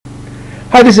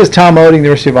Hi, this is Tom Oding,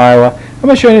 University of Iowa. I'm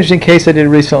going to show you an interesting case I did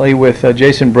recently with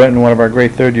Jason Brenton, one of our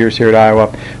great third years here at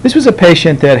Iowa. This was a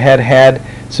patient that had had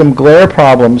some glare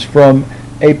problems from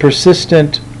a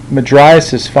persistent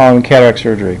mydriasis following cataract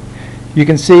surgery. You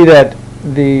can see that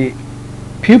the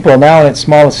pupil, now in its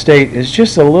smallest state, is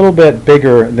just a little bit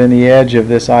bigger than the edge of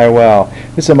this IOL.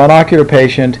 This is a monocular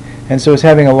patient, and so he's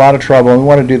having a lot of trouble, and we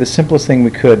want to do the simplest thing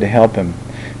we could to help him.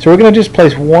 So we're going to just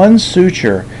place one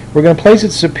suture. We're going to place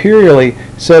it superiorly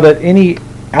so that any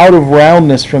out of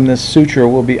roundness from this suture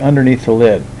will be underneath the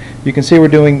lid. You can see we're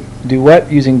doing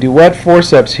using duet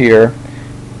forceps here,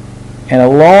 and a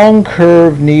long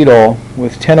curved needle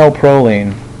with 10-0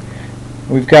 prolene.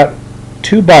 We've got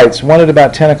two bites, one at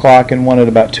about 10 o'clock and one at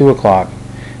about 2 o'clock.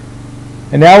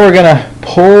 And now we're going to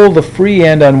pull the free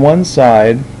end on one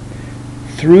side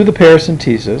through the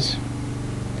paracentesis.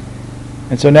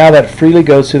 And so now that freely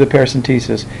goes through the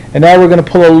paracentesis. And now we're going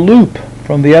to pull a loop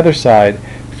from the other side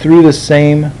through the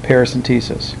same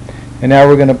paracentesis. And now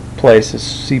we're going to place a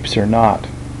Siepser knot.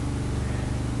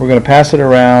 We're going to pass it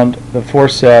around the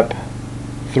forcep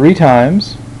 3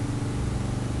 times.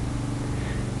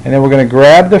 And then we're going to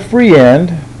grab the free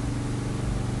end.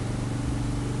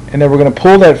 And then we're going to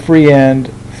pull that free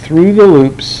end through the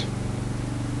loops.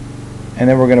 And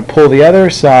then we're going to pull the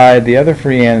other side, the other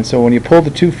free end. So when you pull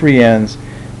the two free ends,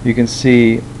 you can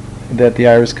see that the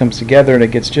iris comes together and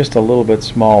it gets just a little bit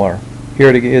smaller. Here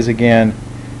it is again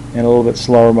in a little bit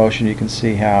slower motion. You can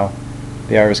see how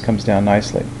the iris comes down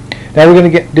nicely. Now we're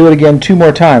going to do it again 2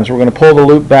 more times. We're going to pull the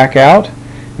loop back out,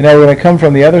 and now we're going to come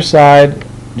from the other side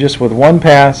just with one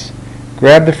pass,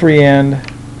 grab the free end,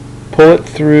 pull it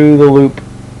through the loop,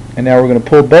 and now we're going to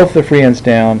pull both the free ends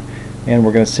down, and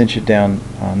we're going to cinch it down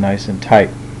nice and tight.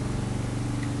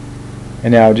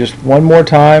 And now just one more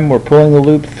time, we're pulling the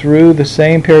loop through the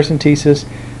same paracentesis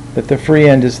that the free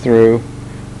end is through.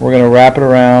 We're going to wrap it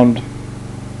around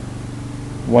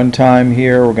one time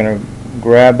here. We're going to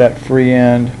grab that free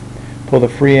end, pull the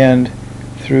free end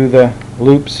through the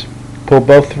loops, pull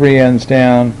both free ends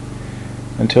down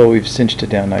until we've cinched it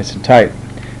down nice and tight.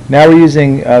 Now we're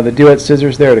using the duet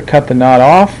scissors there to cut the knot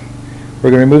off. We're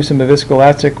going to remove some of the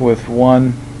viscoelastic with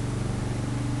one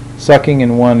sucking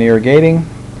and one irrigating.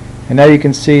 And now you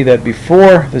can see that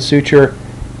before the suture,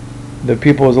 the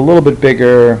pupil was a little bit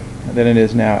bigger than it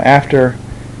is now after.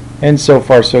 And so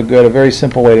far so good. A very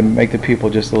simple way to make the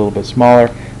pupil just a little bit smaller.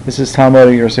 This is Tom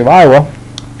Oding, University of Iowa.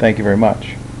 Thank you very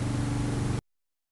much.